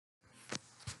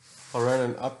All right,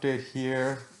 an update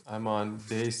here. I'm on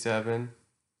day 7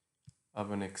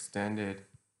 of an extended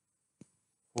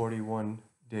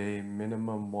 41-day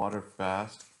minimum water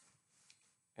fast.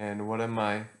 And what am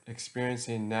I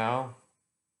experiencing now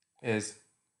is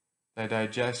the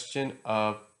digestion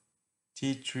of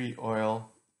tea tree oil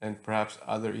and perhaps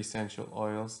other essential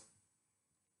oils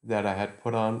that I had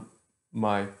put on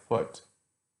my foot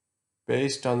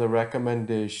based on the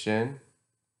recommendation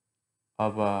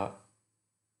of a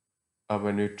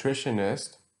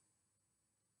nutritionist,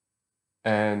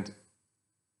 and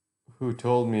who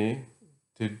told me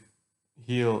to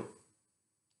heal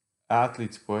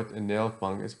athlete's foot and nail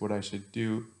fungus. What I should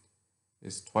do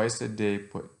is twice a day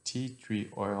put tea tree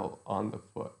oil on the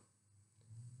foot.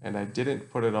 And I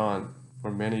didn't put it on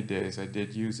for many days. I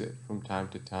did use it from time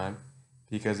to time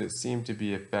because it seemed to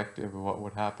be effective. What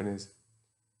would happen is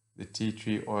the tea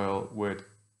tree oil would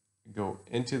go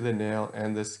into the nail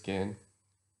and the skin,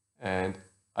 and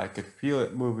I could feel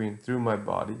it moving through my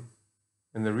body.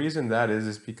 And the reason that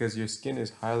is because your skin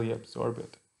is highly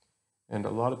absorbent. And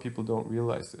a lot of people don't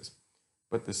realize this.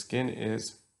 But the skin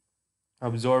is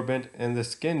absorbent and the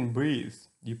skin breathes.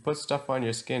 You put stuff on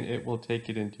your skin, it will take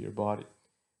it into your body.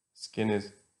 Skin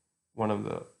is one of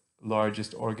the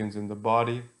largest organs in the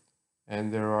body,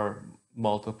 and there are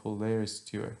multiple layers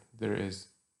to it. There is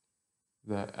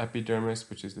the epidermis,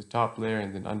 which is the top layer,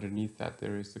 and then underneath that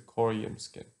there is the corium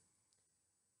skin.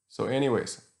 So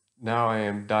anyways, now I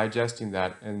am digesting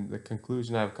that, and the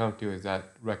conclusion I've come to is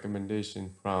that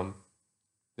recommendation from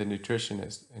the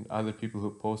nutritionist and other people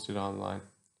who posted online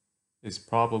is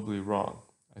probably wrong.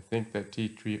 I think that tea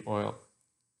tree oil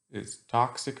is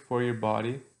toxic for your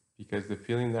body because the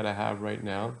feeling that I have right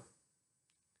now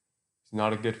is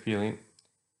not a good feeling.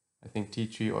 I think tea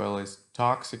tree oil is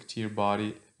toxic to your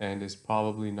body and is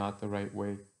probably not the right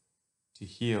way to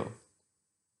heal.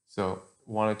 So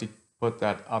wanted to put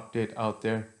that update out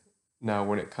there. Now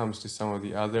when it comes to some of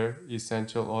the other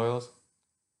essential oils,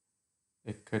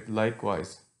 it could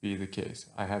likewise be the case.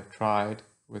 I have tried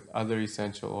with other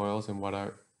essential oils, and what I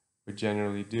would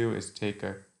generally do is take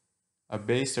a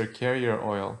base or carrier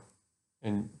oil,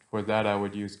 and for that I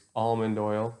would use almond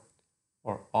oil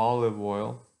or olive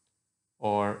oil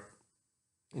or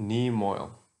neem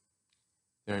oil.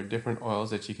 There are different oils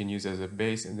that you can use as a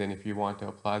base, and then if you want to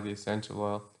apply the essential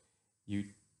oil, you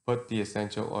put the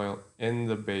essential oil in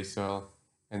the base oil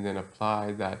and then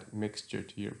apply that mixture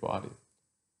to your body.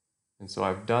 And so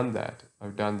I've done that.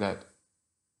 I've done that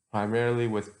primarily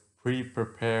with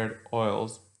pre-prepared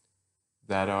oils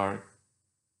that are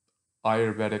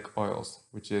Ayurvedic oils,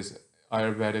 which is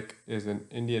Ayurvedic is an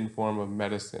Indian form of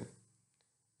medicine.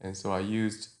 And so I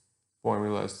used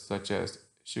formulas such as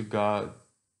Shugadi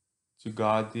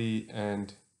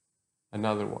and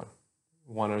another one.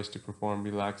 One is to perform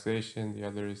relaxation, the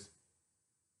other is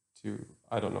to,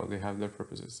 I don't know, they have their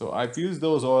purposes. So I've used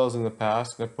those oils in the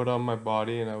past, and I put on my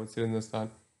body and I would sit in the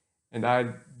sun, and I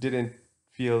didn't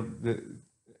feel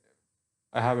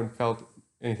I haven't felt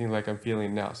anything like I'm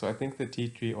feeling now. So I think the tea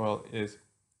tree oil is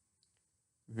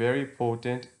very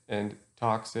potent and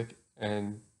toxic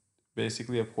and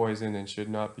basically a poison and should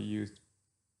not be used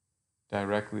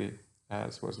directly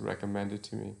as was recommended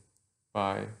to me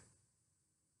by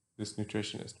this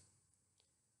nutritionist.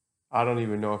 I don't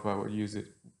even know if I would use it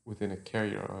within a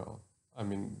carrier oil. I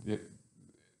mean,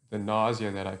 the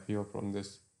nausea that I feel from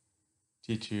this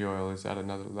tea tree oil is at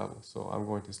another level, so I'm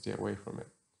going to stay away from it.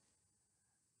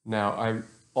 Now, I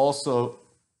also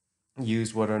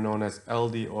use what are known as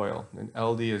LD oil, and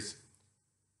LD is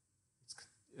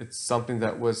it's something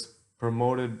that was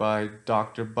promoted by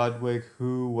Dr. Budwig,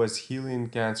 who was healing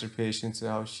cancer patients.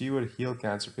 How she would heal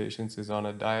cancer patients is on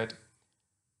a diet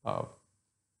of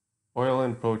oil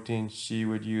and protein. She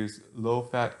would use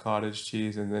low-fat cottage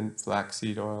cheese and then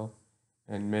flaxseed oil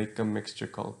and make a mixture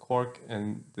called cork.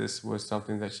 And this was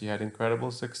something that she had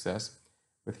incredible success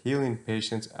with healing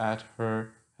patients at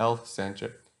her health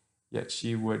center. Yet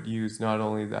she would use not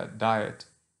only that diet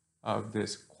of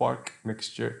this quark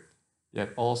mixture, yet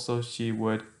also she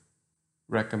would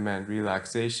recommend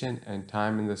relaxation and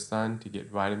time in the sun to get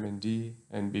vitamin D.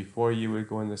 And before you would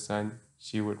go in the sun,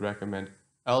 she would recommend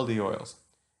LD oils.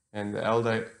 And the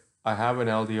LD, I have an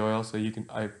LD oil, so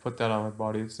I put that on my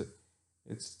body. It's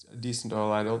a decent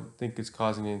oil. I don't think it's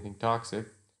causing anything toxic.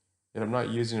 Yet I'm not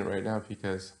using it right now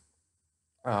because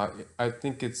I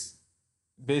think it's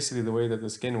basically the way that the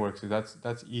skin works is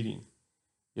that's eating.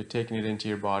 You're taking it into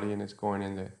your body and it's going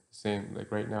in the same,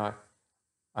 like right now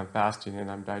I'm fasting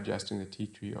and I'm digesting the tea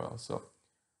tree oil. So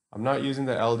I'm not using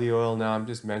the LD oil now. I'm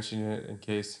just mentioning it in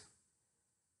case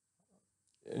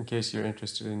you're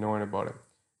interested in knowing about it.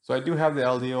 So I do have the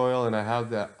LD oil and I have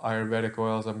the Ayurvedic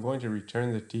oils. I'm going to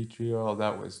return the tea tree oil.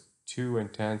 That was too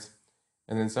intense.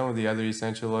 And then some of the other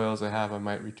essential oils I have, I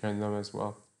might return them as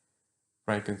well.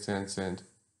 Frankincense and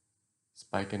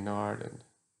spikenard and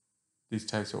these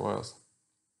types of oils.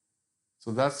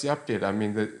 So that's the update. I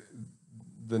mean,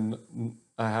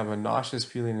 I have a nauseous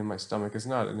feeling in my stomach. It's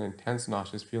not an intense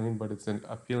nauseous feeling, but it's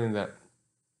a feeling that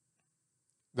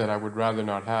I would rather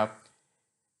not have.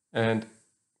 And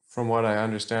from what I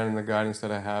understand in the guidance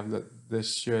that I have, that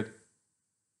this should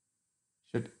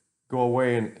go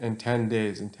away in 10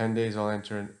 days. In 10 days, I'll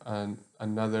enter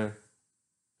another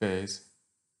phase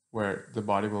where the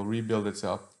body will rebuild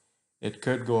itself. It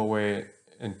could go away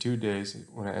in 2 days.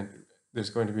 There's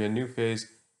going to be a new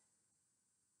phase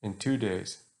in 2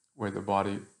 days where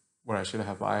I should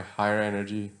have higher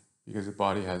energy because the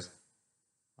body has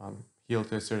healed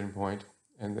to a certain point.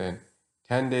 And then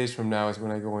 10 days from now is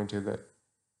when I go into the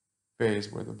phase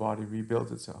where the body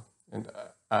rebuilds itself. And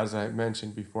as I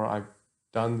mentioned before, I've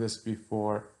done this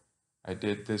before. I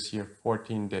did this year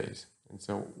 14 days. And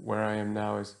so where I am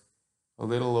now is a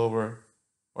little over,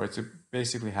 or it's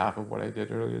basically half of what I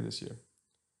did earlier this year.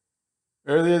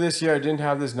 Earlier this year, I didn't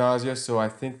have this nausea, so I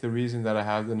think the reason that I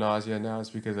have the nausea now is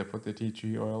because I put the tea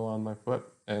tree oil on my foot,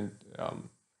 and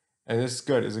this is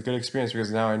good. It's a good experience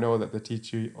because now I know that the tea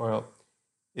tree oil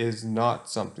is not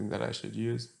something that I should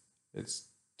use. It's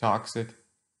toxic,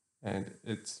 and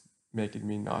it's making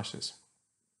me nauseous.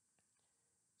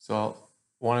 So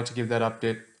I wanted to give that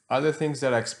update. Other things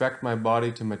that I expect my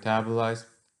body to metabolize.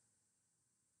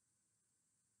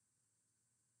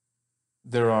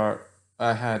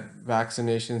 I had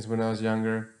vaccinations when I was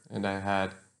younger, and I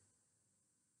had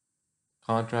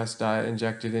contrast dye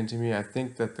injected into me. I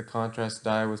think that the contrast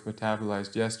dye was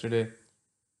metabolized yesterday,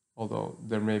 although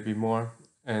there may be more.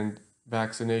 And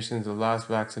vaccinations, the last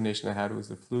vaccination I had was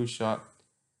the flu shot,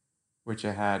 which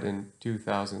I had in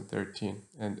 2013.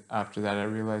 And after that, I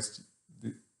realized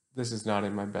this is not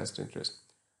in my best interest.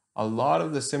 A lot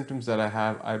of the symptoms that I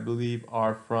have, I believe,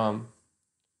 are from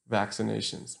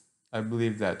vaccinations. I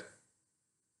believe that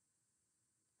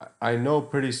I know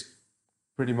pretty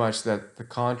much that the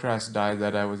contrast dye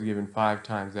that I was given 5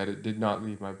 times, that it did not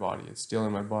leave my body. It's still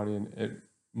in my body, and it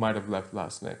might have left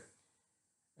last night.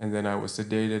 And then I was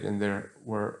sedated, and there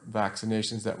were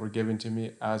vaccinations that were given to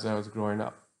me as I was growing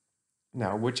up.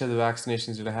 Now, which of the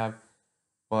vaccinations did I have?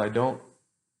 Well, I don't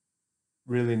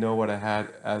really know what I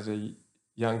had as a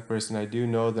young person. I do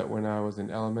know that when I was in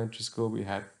elementary school, we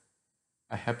had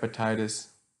a hepatitis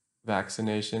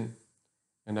vaccination,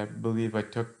 and I believe I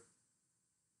took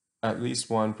at least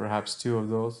 1, perhaps 2 of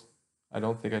those. I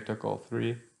don't think I took all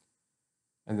 3.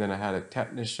 And then I had a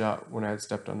tetanus shot when I had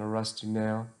stepped on a rusty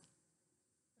nail.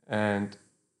 And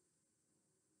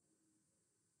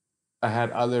I had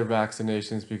other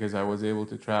vaccinations because I was able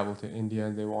to travel to India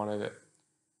and they wanted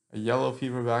a yellow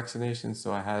fever vaccination,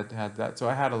 so I had that. So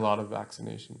I had a lot of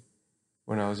vaccination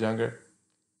when I was younger.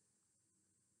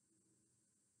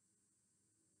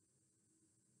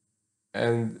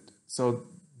 And so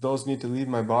those need to leave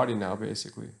my body now,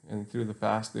 basically. And through the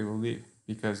fast, they will leave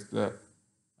because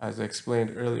as I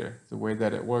explained earlier, the way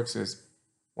that it works is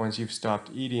once you've stopped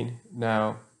eating,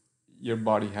 now your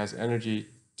body has energy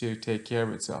to take care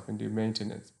of itself and do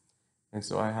maintenance. And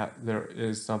so there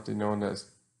is something known as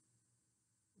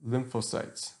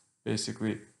lymphocytes.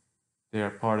 Basically, they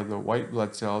are part of the white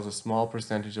blood cells, a small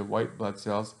percentage of white blood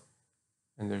cells,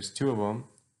 and there's 2 of them.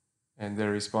 And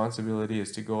their responsibility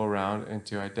is to go around and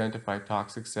to identify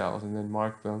toxic cells and then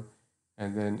mark them,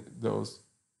 and then those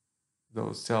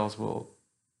cells will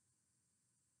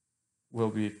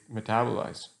be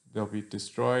metabolized. They'll be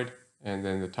destroyed, and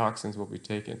then the toxins will be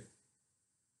taken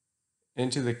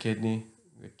into the kidney.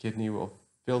 The kidney will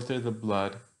filter the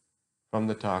blood from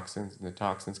the toxins, and the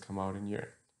toxins come out in urine.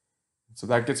 So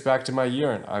that gets back to my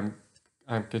urine.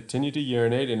 I'm continue to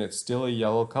urinate, and it's still a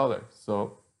yellow color.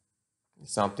 So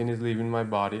something is leaving my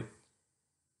body,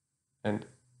 and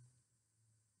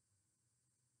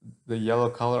the yellow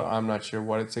color, I'm not sure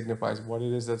what it signifies, what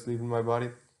it is that's leaving my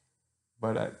body,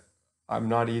 but I'm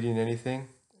not eating anything,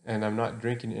 and I'm not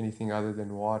drinking anything other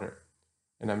than water,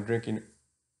 and I'm drinking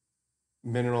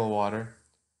mineral water,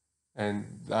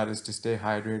 and that is to stay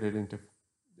hydrated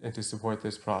and to support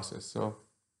this process. So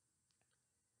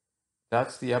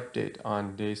that's the update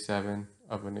on day 7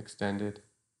 of an extended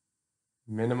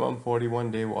minimum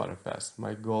 41-day water fast.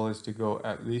 My goal is to go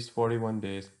at least 41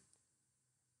 days.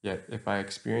 Yet if I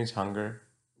experience hunger,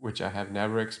 which I have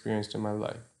never experienced in my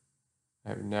life, I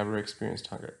have never experienced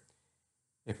hunger.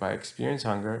 If I experience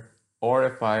hunger, or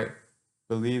if I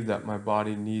believe that my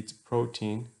body needs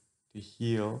protein to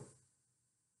heal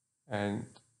and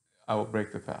I will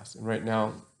break the fast. And right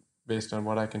now, based on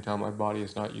what I can tell, my body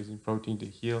is not using protein to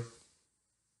heal.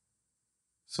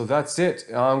 So that's it.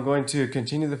 I'm going to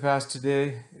continue the fast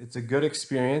today. It's a good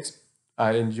experience.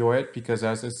 I enjoy it because,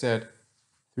 as I said,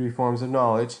 3 forms of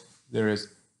knowledge. There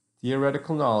is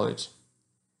theoretical knowledge.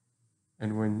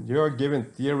 And when you're given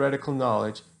theoretical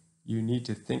knowledge, you need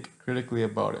to think critically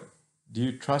about it. Do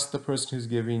you trust the person who's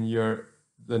giving you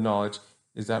the knowledge?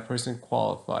 Is that person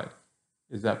qualified?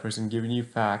 Is that person giving you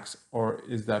facts, or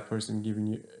is that person giving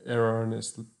you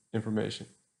erroneous information?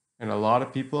 And a lot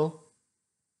of people,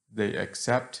 they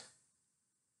accept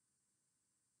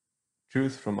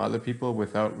truth from other people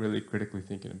without really critically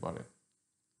thinking about it.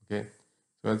 Okay?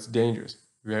 So it's dangerous,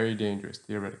 very dangerous,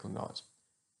 theoretical knowledge.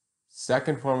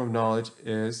 Second form of knowledge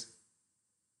is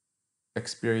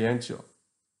experiential.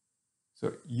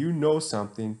 So you know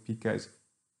something because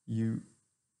you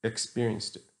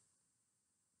experienced it.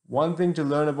 One thing to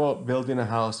learn about building a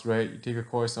house, right? You take a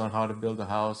course on how to build a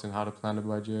house and how to plan a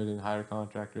budget and hire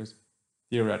contractors,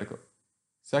 theoretical.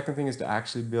 Second thing is to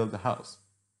actually build the house.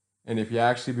 And if you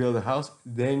actually build a house,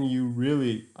 then you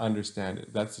really understand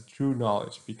it. That's the true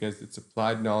knowledge because it's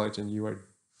applied knowledge and you are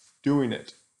doing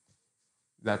it.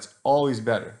 That's always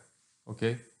better.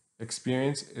 Okay?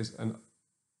 Experience is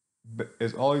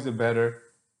always a better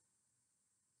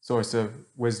source of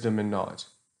wisdom and knowledge.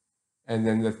 And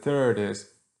then the third is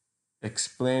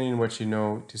explaining what you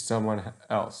know to someone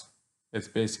else. It's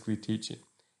basically teaching.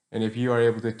 And if you are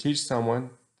able to teach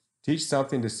something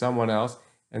to someone else,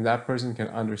 and that person can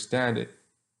understand it,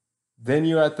 then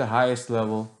you're at the highest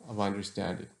level of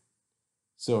understanding.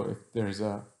 So if there's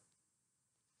a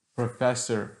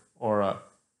professor or an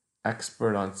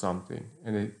expert on something,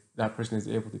 and that person is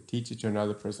able to teach it to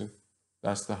another person,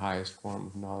 that's the highest form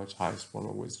of knowledge, highest form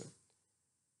of wisdom.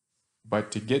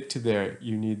 But to get to there,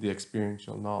 you need the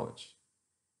experiential knowledge.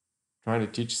 Trying to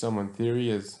teach someone theory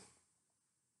it's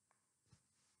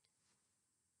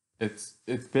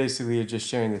basically just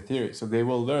sharing the theory. So they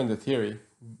will learn the theory.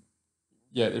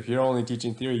 Yet if you're only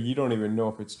teaching theory, you don't even know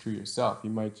if it's true yourself.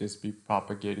 You might just be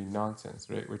propagating nonsense,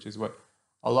 right? Which is what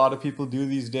a lot of people do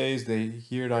these days. They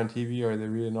hear it on TV or they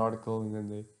read an article and then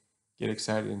they get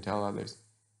excited and tell others.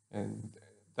 And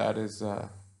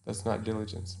that's not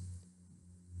diligence.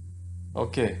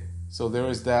 Okay, so there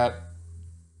was that.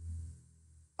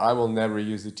 I will never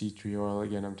use the tea tree oil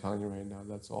again. I'm telling you right now,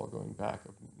 that's all going back.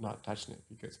 I'm not touching it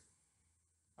because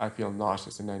I feel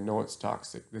nauseous and I know it's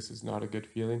toxic. This is not a good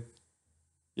feeling.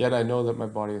 Yet I know that my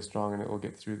body is strong and it will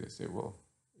get through this. It will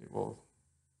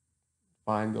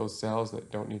find those cells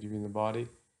that don't need to be in the body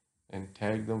and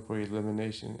tag them for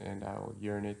elimination, and I will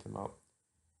urinate them out.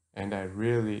 And I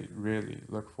really, really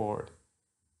look forward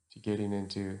to getting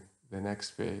into the next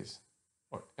phase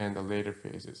and the later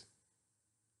phases,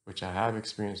 which I have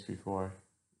experienced before,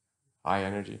 high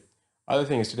energy. Other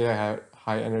thing is today I had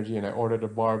high energy and I ordered a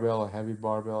barbell, a heavy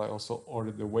barbell. I also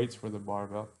ordered the weights for the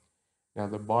barbell. Now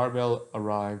the barbell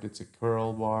arrived, it's a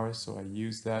curl bar, so I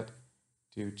used that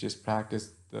to just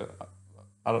practice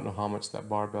I don't know how much that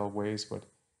barbell weighs, but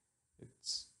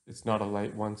it's not a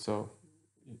light one, so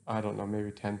I don't know,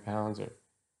 maybe 10 pounds or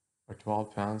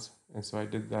 12 pounds. And so I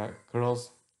did that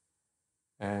curls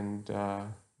and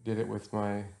did it with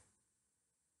my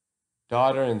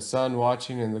daughter and son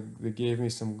watching, and they gave me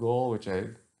some goal, which I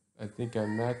think I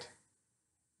met.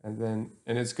 And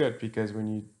it's good because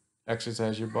when you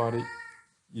exercise your body,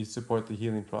 you support the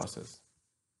healing process.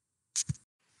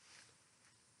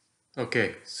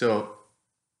 Okay, so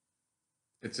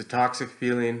it's a toxic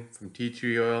feeling from tea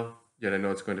tree oil, yet I know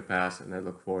it's going to pass, and I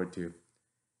look forward to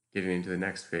getting into the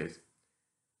next phase.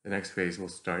 The next phase will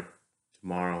start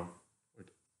tomorrow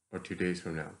or 2 days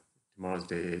from now. Tomorrow's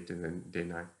day 8 and then day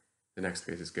 9. The next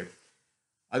phase is good.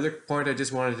 Other point I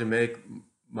just wanted to make,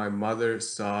 my mother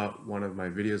saw one of my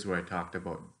videos where I talked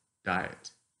about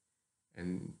diet,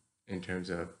 and in terms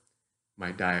of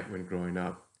my diet when growing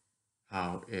up,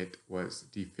 how it was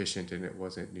deficient and it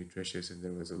wasn't nutritious and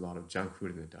there was a lot of junk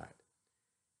food in the diet.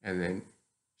 And then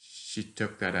she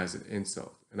took that as an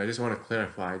insult. And I just want to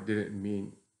clarify, I didn't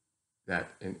mean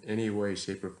that in any way,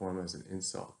 shape, or form as an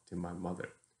insult to my mother.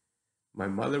 My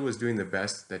mother was doing the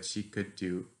best that she could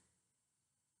do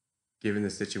given the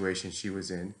situation she was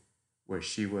in, where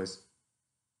she was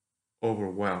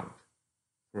overwhelmed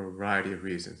for a variety of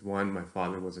reasons. One, my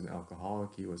father was an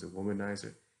alcoholic, he was a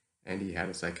womanizer, and he had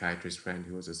a psychiatrist friend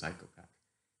who was a psychopath.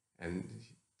 And the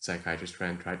psychiatrist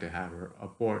friend tried to have her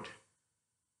abort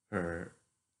her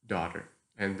daughter,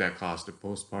 and that caused a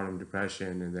postpartum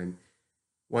depression. And then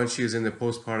once she was in the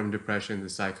postpartum depression, the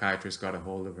psychiatrist got a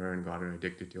hold of her and got her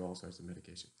addicted to all sorts of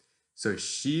medication. So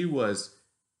she was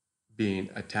being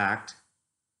attacked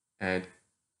And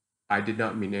I did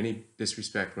not mean any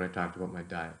disrespect when I talked about my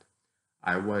diet.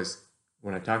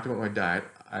 When I talked about my diet,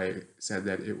 I said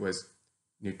that it was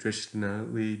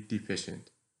nutritionally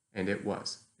deficient. And it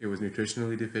was. It was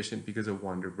nutritionally deficient because of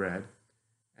Wonder Bread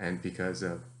and because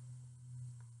of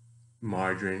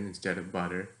margarine instead of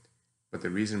butter. But the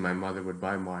reason my mother would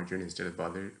buy margarine instead of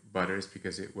butter is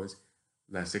because it was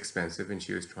less expensive and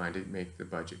she was trying to make the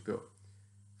budget go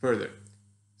further.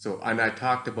 So, and I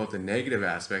talked about the negative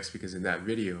aspects because in that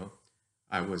video,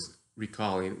 I was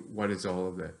recalling what is all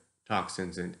of the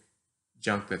toxins and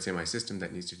junk that's in my system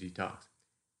that needs to detox.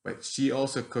 But she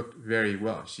also cooked very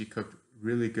well. She cooked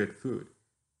really good food.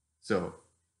 So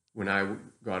when I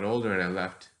got older and I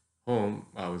left home,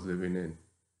 I was living in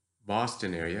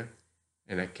Boston area,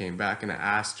 and I came back and I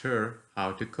asked her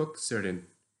how to cook certain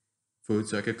food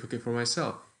so I could cook it for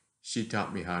myself. She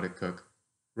taught me how to cook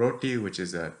roti, which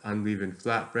is an unleavened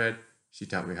flatbread. She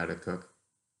taught me how to cook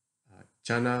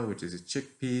chana, which is a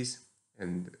chickpeas,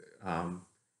 and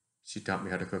she taught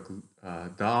me how to cook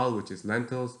dal, which is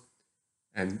lentils,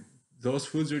 and those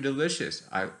foods are delicious.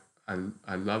 I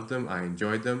loved them. I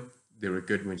enjoyed them. They were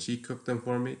good when she cooked them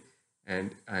for me,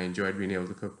 and I enjoyed being able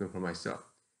to cook them for myself.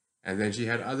 And then she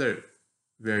had other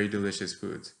very delicious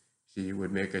foods. She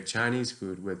would make a Chinese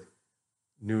food with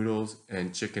noodles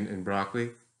and chicken and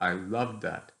broccoli. I loved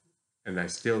that, and I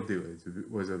still do. It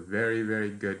was a very,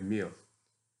 very good meal.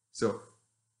 So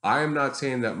I am not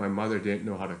saying that my mother didn't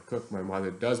know how to cook. My mother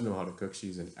does know how to cook.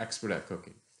 She's an expert at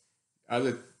cooking.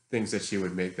 Other things that she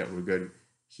would make that were good,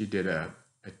 she did a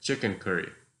chicken curry,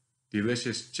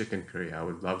 delicious chicken curry. I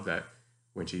would love that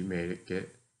when she made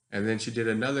it. And then she did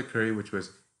another curry, which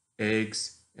was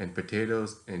eggs and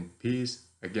potatoes and peas.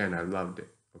 Again, I loved it.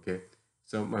 Okay.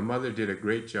 So my mother did a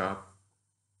great job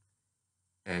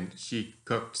and she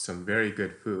cooked some very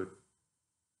good food.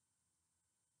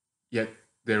 Yet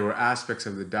there were aspects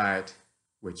of the diet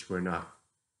which were not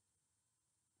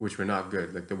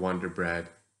good, like the Wonder Bread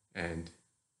and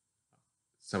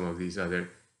some of these other,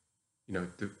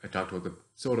 I talked about the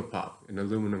soda pop, an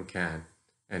aluminum can,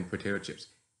 and potato chips.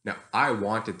 Now, I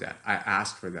wanted that. I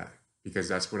asked for that because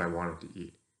that's what I wanted to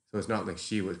eat. So it's not like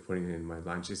she was putting it in my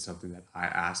lunch. It's something that I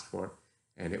asked for,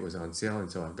 and it was on sale, and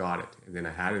so I got it. And then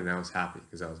I had it, and I was happy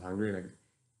because I was hungry, and I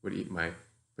would eat my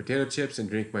potato chips and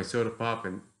drink my soda pop,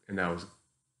 and I was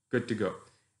good to go.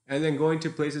 And then going to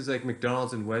places like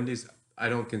McDonald's and Wendy's, I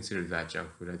don't consider that junk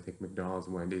food. I think McDonald's,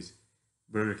 Wendy's,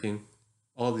 Burger King,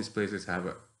 all these places have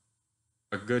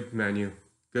a good menu,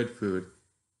 good food,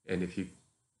 and if you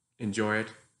enjoy it,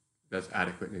 that's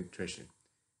adequate nutrition.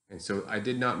 And so I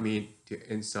did not mean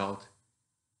to insult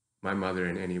my mother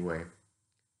in any way.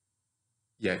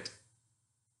 Yet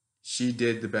she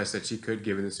did the best that she could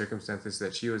given the circumstances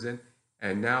that she was in.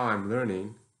 And now I'm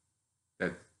learning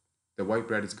that the white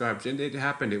bread is garbage. And it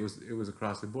happened. It was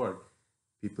across the board.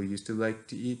 People used to like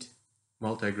to eat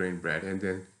multigrain bread, and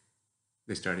then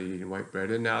they started eating white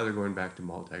bread, and now they're going back to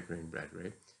multigrain bread,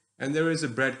 right? And there is a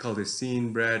bread called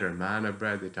Essene bread or manna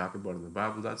bread they talk about in the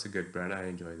Bible. That's a good bread. I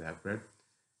enjoy that bread.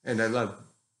 And I love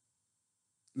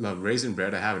raisin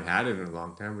bread. I haven't had it in a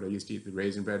long time, but I used to eat the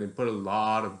raisin bread and put a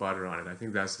lot of butter on it. I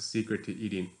think that's the secret to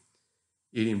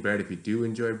eating bread. If you do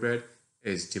enjoy bread,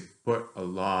 is to put a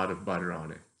lot of butter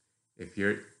on it. If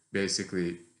you're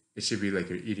basically, it should be like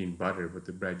you're eating butter, but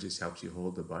the bread just helps you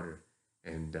hold the butter,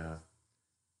 and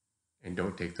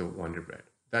don't take the Wonder Bread.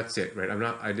 That's it, right?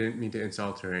 I didn't mean to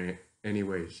insult her in any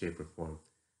way, shape, or form.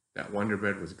 That Wonder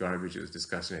Bread was garbage. It was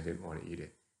disgusting. I didn't want to eat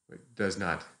it. It does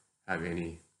not have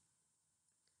any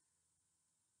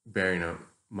bearing on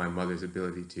my mother's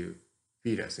ability to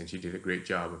feed us, and she did a great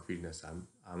job of feeding us.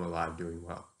 I'm alive, doing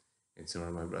well, and so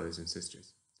are my brothers and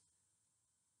sisters.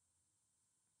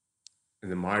 And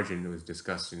the margarine was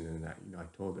disgusting, and I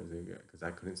told her because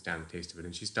I couldn't stand the taste of it,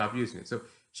 and she stopped using it. So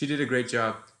she did a great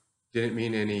job. Didn't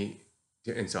mean any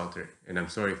to insult her, and I'm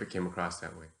sorry if it came across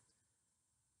that way.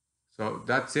 So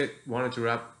that's it. Wanted to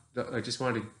wrap. I just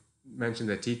wanted to mention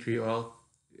that tea tree oil.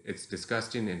 It's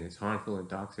disgusting and it's harmful and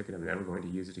toxic, and I'm never going to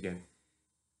use it again.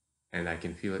 And I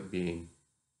can feel it being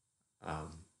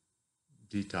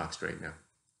detoxed right now.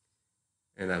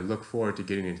 And I look forward to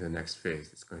getting into the next phase.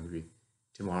 It's going to be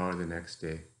tomorrow or the next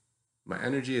day. My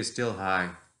energy is still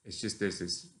high. It's just there's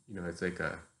this, it's like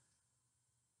a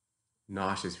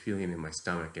nauseous feeling in my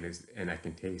stomach, and I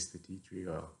can taste the tea tree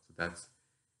oil. So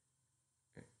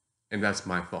that's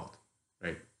my fault,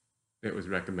 right? It was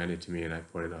recommended to me, and I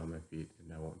put it on my feet,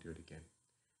 and I won't do it again.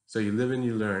 So you live and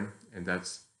you learn, and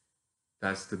that's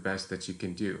the best that you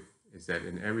can do. Is that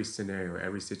in every scenario,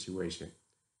 every situation,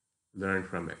 learn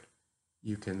from it.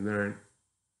 You can learn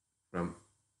from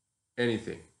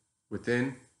anything,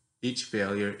 within Each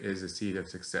failure is a seed of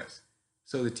success.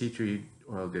 So the tea tree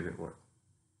oil didn't work.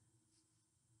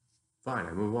 Fine,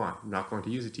 I move on. I'm not going to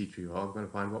use the tea tree oil. I'm going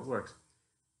to find what works.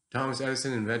 Thomas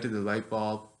Edison invented the light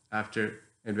bulb after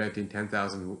inventing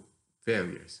 10,000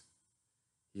 failures.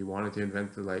 He wanted to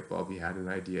invent the light bulb. He had an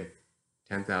idea.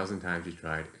 10,000 times he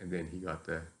tried, and then he got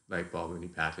the light bulb and he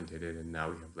patented it, and now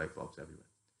we have light bulbs everywhere.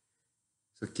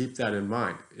 So keep that in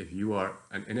mind. If you are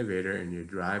an innovator and you're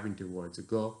driving towards a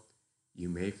goal, you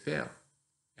may fail.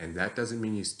 And that doesn't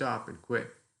mean you stop and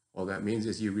quit. All that means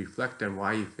is you reflect on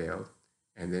why you failed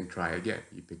and then try again.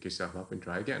 You pick yourself up and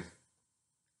try again.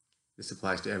 This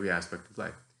applies to every aspect of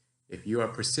life. If you are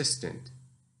persistent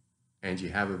and you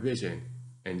have a vision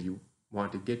and you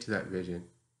want to get to that vision,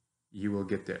 you will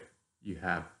get there. You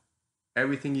have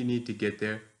everything you need to get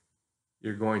there.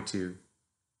 You're going to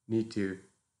need to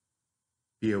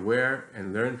be aware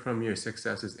and learn from your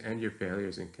successes and your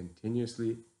failures and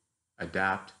continuously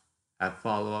adapt, have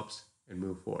follow-ups, and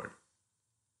move forward.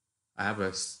 I have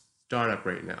a startup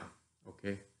right now,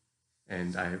 okay?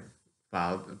 And I have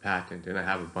filed a patent, and I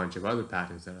have a bunch of other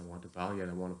patents that I want to file, yet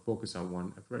I want to focus on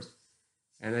one at first.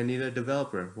 And I need a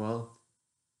developer. Well,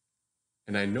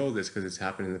 and I know this because it's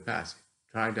happened in the past.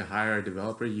 Trying to hire a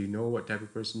developer, you know what type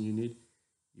of person you need.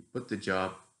 You put the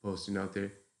job posting out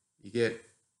there, you get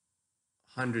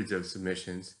hundreds of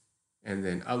submissions, and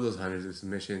then of those hundreds of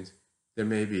submissions, there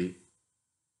may be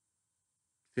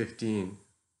 15.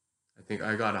 I think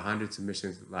I got 100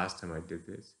 submissions the last time I did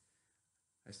this.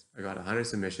 I got 100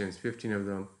 submissions, 15 of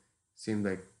them seemed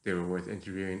like they were worth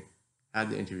interviewing. Had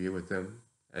the interview with them,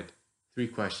 had 3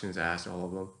 questions, I asked all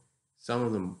of them. Some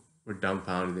of them were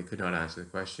dumbfounded, they could not answer the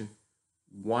question.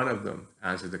 One of them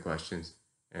answered the questions,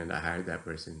 and I hired that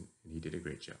person, and he did a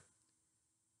great job.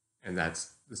 And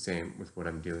that's the same with what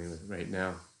I'm dealing with right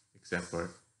now, except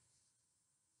for,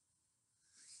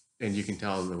 and you can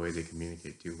tell the way they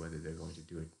communicate too, whether they're going to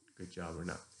do a good job or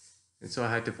not. And so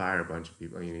I had to fire a bunch of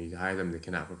people. You hire them, they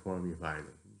cannot perform, you fire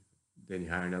them. Then you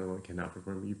hire another one, cannot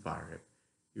perform, you fire him.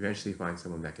 You eventually find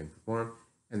someone that can perform,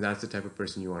 and that's the type of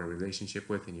person you want a relationship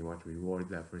with, and you want to reward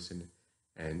that person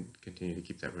and continue to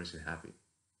keep that person happy.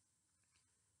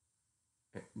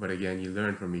 But again, you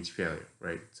learn from each failure,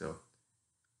 right? So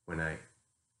when I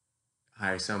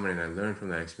hire someone and I learn from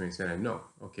that experience, then I know,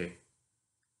 okay,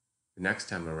 the next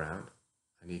time around,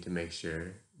 I need to make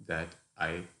sure that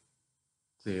I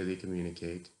clearly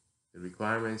communicate the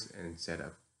requirements and set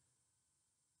up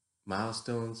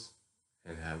milestones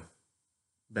and have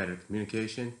better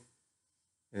communication.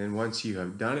 And then once you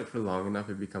have done it for long enough,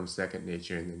 it becomes second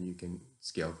nature, and then you can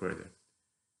scale further.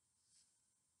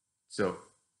 So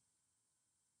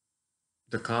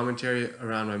the commentary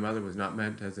around my mother was not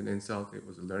meant as an insult. It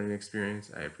was a learning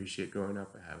experience. I appreciate growing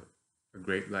up. I have a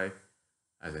great life.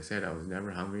 As I said, I was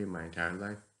never hungry in my entire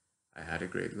life. I had a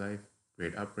great life,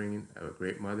 great upbringing. I have a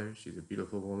great mother. She's a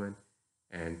beautiful woman.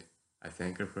 And I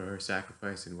thank her for her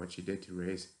sacrifice and what she did to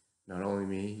raise not only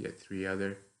me, yet 3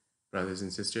 other brothers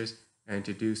and sisters, and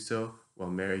to do so while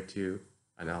married to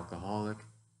an alcoholic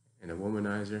and a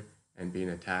womanizer and being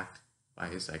attacked by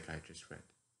his psychiatrist friend.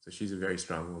 So she's a very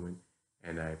strong woman,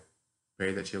 and I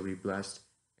pray that she'll be blessed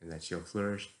and that she'll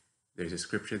flourish. There's a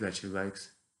scripture that she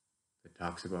likes that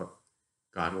talks about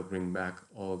God will bring back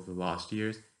all of the lost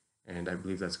years, and I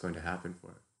believe that's going to happen for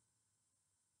her.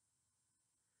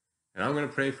 And I'm going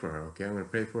to pray for her, okay? I'm going to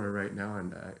pray for her right now,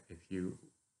 and if you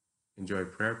enjoy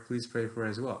prayer, please pray for her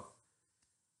as well.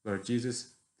 Lord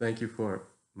Jesus, thank you for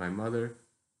my mother,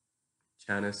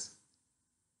 Janice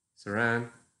Saran.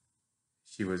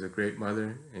 She was a great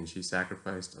mother, and she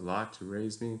sacrificed a lot to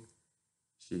raise me.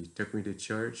 She took me to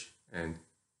church, and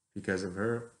because of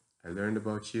her, I learned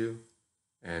about you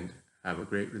and have a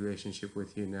great relationship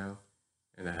with you now.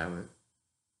 And I have a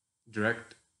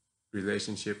direct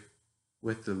relationship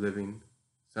with the living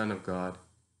Son of God,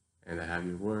 and I have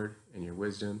your word and your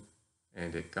wisdom,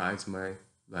 and it guides my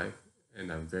life,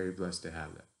 and I'm very blessed to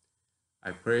have that.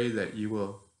 I pray that you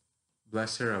will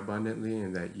bless her abundantly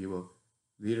and that you will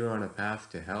lead her on a path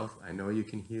to health. I know you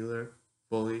can heal her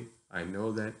fully. I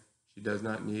know that she does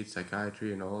not need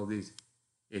psychiatry and all of these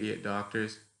idiot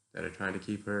doctors that are trying to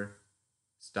keep her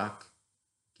stuck,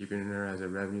 keeping her as a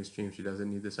revenue stream. She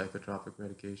doesn't need the psychotropic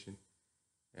medication.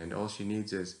 And all she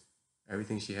needs is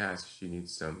everything she has. She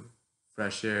needs some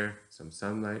fresh air, some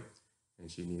sunlight,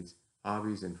 and she needs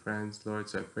hobbies and friends, Lord.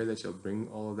 So I pray that you'll bring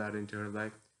all of that into her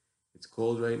life. It's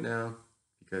cold right now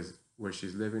because where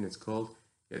she's living, it's cold,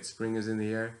 yet spring is in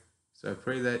the air. So I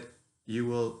pray that you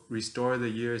will restore the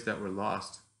years that were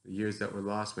lost,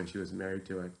 when she was married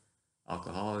to an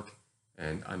alcoholic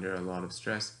and under a lot of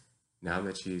stress. Now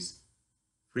that she's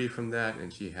free from that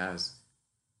and she has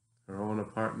her own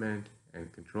apartment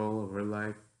and control of her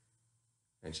life.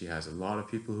 And she has a lot of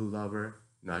people who love her,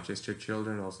 not just her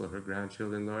children, also her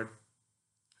grandchildren, Lord.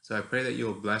 So I pray that you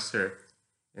will bless her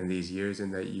in these years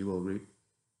and that you will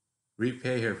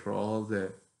repay her for all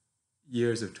the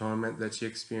years of torment that she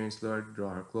experienced, Lord. Draw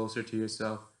her closer to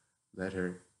yourself. Let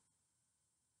her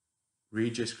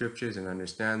read your scriptures and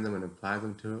understand them and apply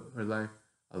them to her life.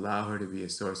 Allow her to be a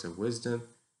source of wisdom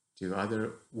to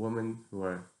other women who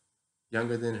are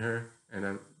younger than her,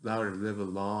 and allow her to live a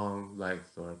long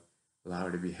life, Lord. Allow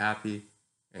her to be happy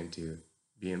and to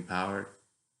be empowered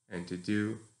and to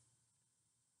do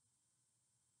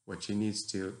what she needs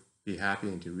to be happy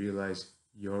and to realize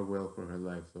your will for her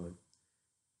life, Lord.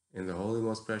 In the holy,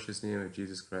 most precious name of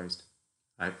Jesus Christ,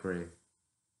 I pray.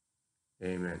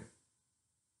 Amen.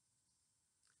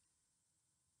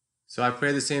 So I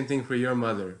pray the same thing for your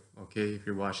mother, okay, if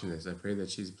you're watching this. I pray that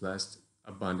she's blessed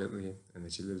abundantly and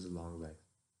that she lives a long life.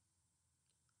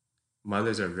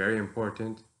 Mothers are very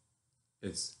important.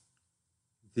 It's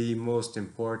the most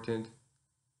important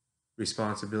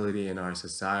responsibility in our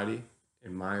society.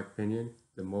 In my opinion,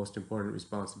 the most important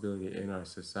responsibility in our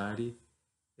society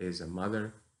is a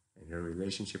mother and her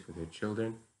relationship with her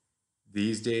children.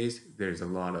 These days, there's a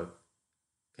lot of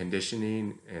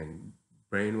conditioning and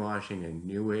brainwashing and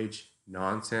new age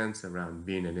nonsense around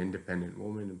being an independent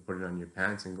woman and putting on your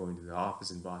pants and going to the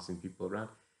office and bossing people around.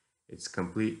 It's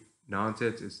complete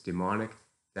nonsense. It's demonic.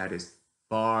 That is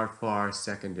far, far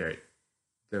secondary.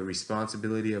 The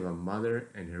responsibility of a mother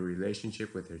and her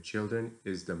relationship with her children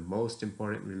is the most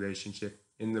important relationship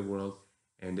in the world,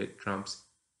 and it trumps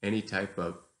any type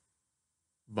of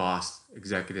boss,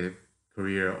 executive,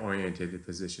 career-oriented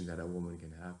position that a woman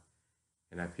can have.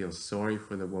 And I feel sorry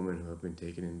for the women who have been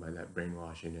taken in by that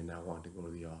brainwashing and now want to go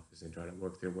to the office and try to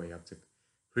work their way up the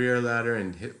career ladder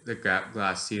and hit the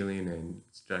glass ceiling and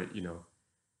start,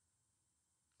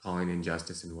 calling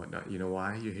injustice and whatnot. You know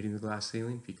why you're hitting the glass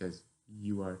ceiling? Because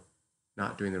you are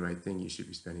not doing the right thing. You should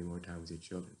be spending more time with your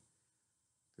children.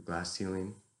 The glass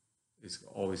ceiling is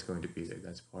always going to be there.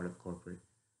 That's part of corporate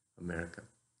America.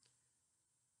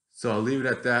 So I'll leave it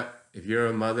at that. If you're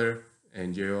a mother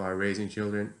and you are raising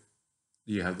children,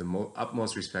 you have the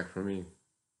utmost respect for me.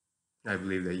 I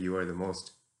believe that you are the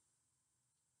most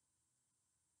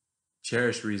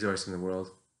cherished resource in the world,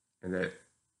 and that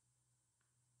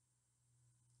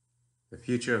the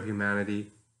future of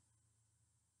humanity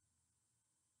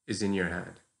is in your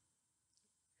hand.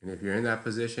 And if you're in that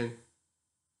position,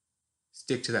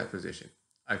 stick to that position.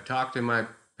 I've talked in my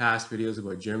past videos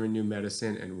about German new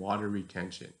medicine and water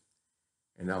retention.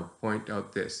 And I'll point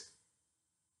out this.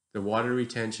 The water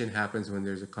retention happens when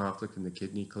there's a conflict in the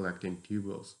kidney collecting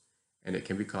tubules, and it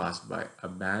can be caused by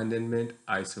abandonment,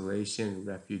 isolation,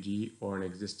 refugee, or an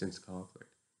existence conflict.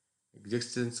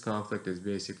 Existence conflict is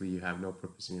basically you have no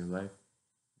purpose in your life.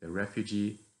 The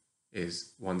refugee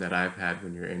is one that I've had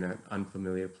when you're in an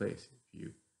unfamiliar place. If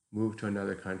you move to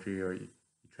another country or you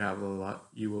travel a lot,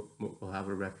 you will have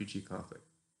a refugee conflict.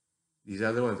 These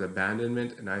other ones,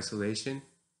 abandonment and isolation,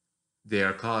 they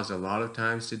are caused a lot of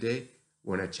times today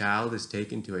when a child is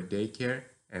taken to a daycare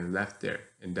and left there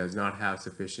and does not have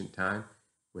sufficient time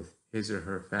with his or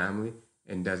her family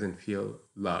and doesn't feel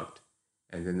loved.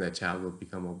 And then that child will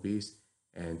become obese.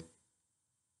 And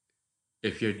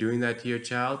if you're doing that to your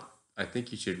child, I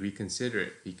think you should reconsider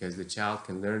it, because the child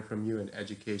can learn from you, and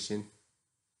education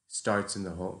starts in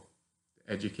the home.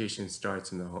 Education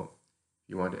starts in the home. If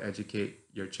you want to educate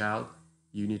your child,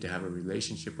 you need to have a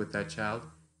relationship with that child,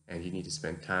 and you need to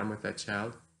spend time with that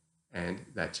child, and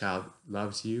that child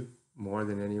loves you more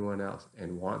than anyone else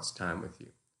and wants time with you.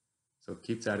 So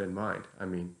keep that in mind. I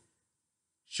mean,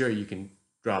 sure, you can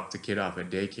drop the kid off at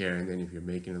daycare, and then if you're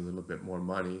making a little bit more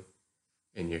money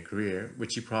in your career,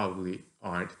 which you probably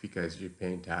aren't because you're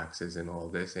paying taxes and all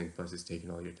this, and plus it's taking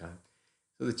all your time.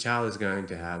 So the child is going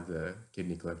to have the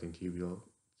kidney collecting tubule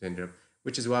syndrome,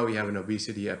 which is why we have an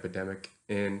obesity epidemic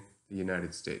in the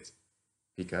United States,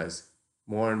 because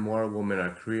more and more women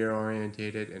are career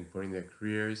orientated and putting their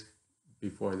careers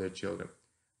before their children.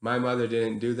 My mother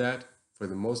didn't do that for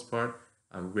the most part.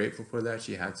 I'm grateful for that.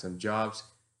 She had some jobs,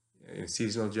 in a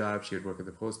seasonal job. She would work at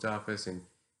the post office, and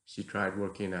she tried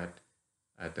working at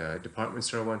a department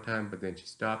store one time, but then she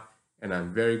stopped. And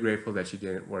I'm very grateful that she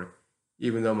didn't work,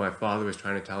 even though my father was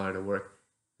trying to tell her to work.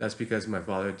 That's because my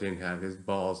father didn't have his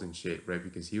balls in shape, right?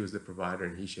 Because he was the provider,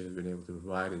 and he should have been able to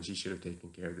provide, and she should have taken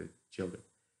care of the children.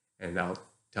 And I'll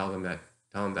tell him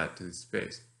that to his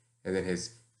face. And then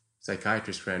his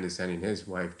psychiatrist friend is sending his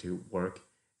wife to work,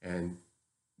 and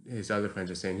his other friends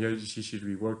are saying, yeah, she should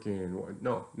be working. And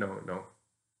no.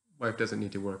 Wife doesn't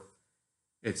need to work.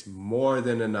 It's more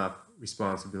than enough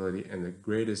responsibility and the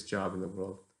greatest job in the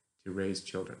world to raise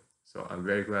children. So I'm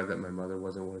very glad that my mother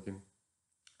wasn't working.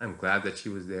 I'm glad that she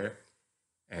was there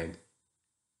and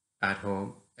at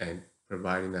home and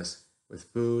providing us with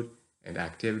food and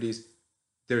activities.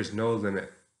 There's no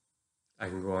limit. I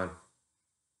can go on.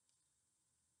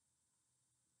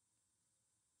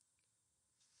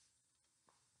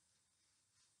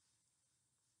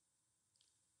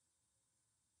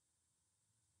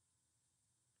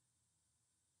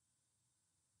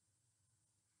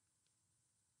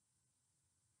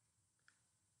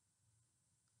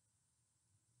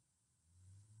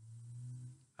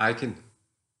 I can.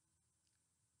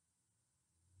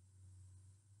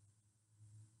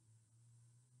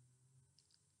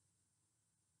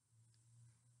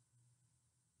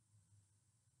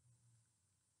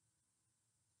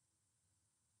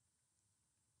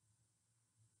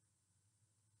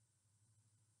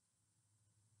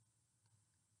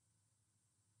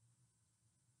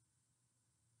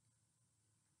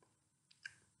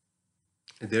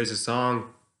 There's a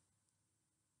song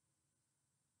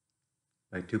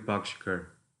by Tupac Shakur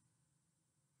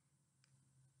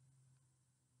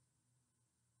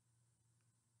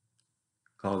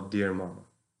called Dear Mama.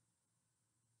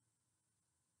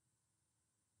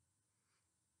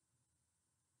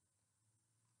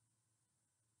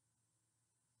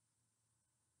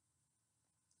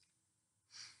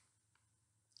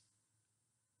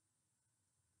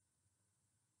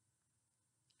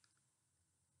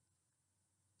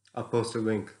 I'll post a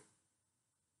link.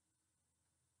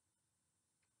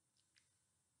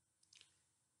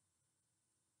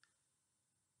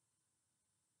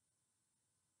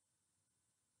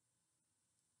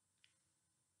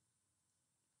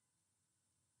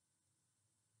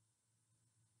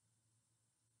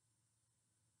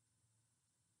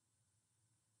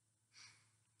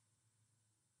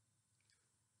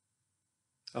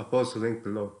 I'll post a link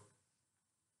below.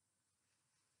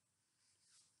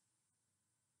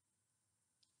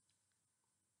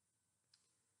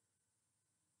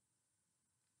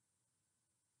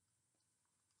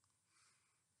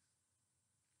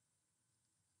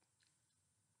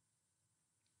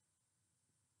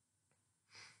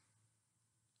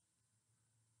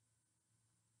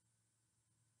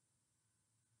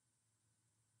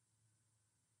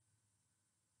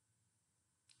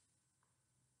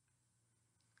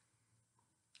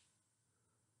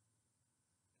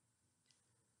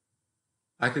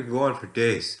 I could go on for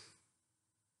days.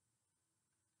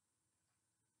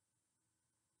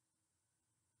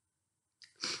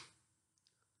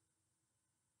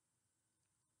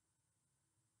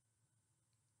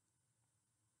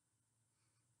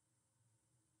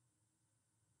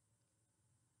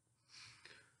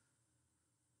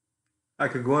 I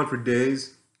could go on for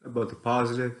days about the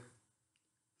positive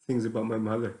things about my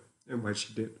mother and what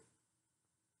she did.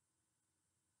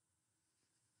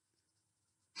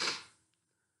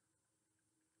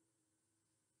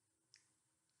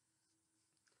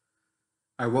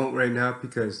 I won't right now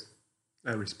because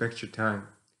I respect your time,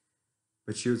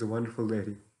 but she was a wonderful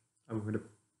lady. I'm going to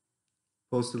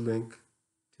post a link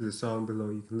to the song below.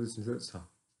 You can listen to that song.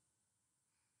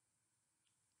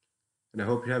 And I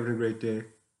hope you're having a great day.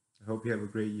 I hope you have a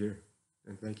great year.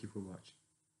 And thank you for watching.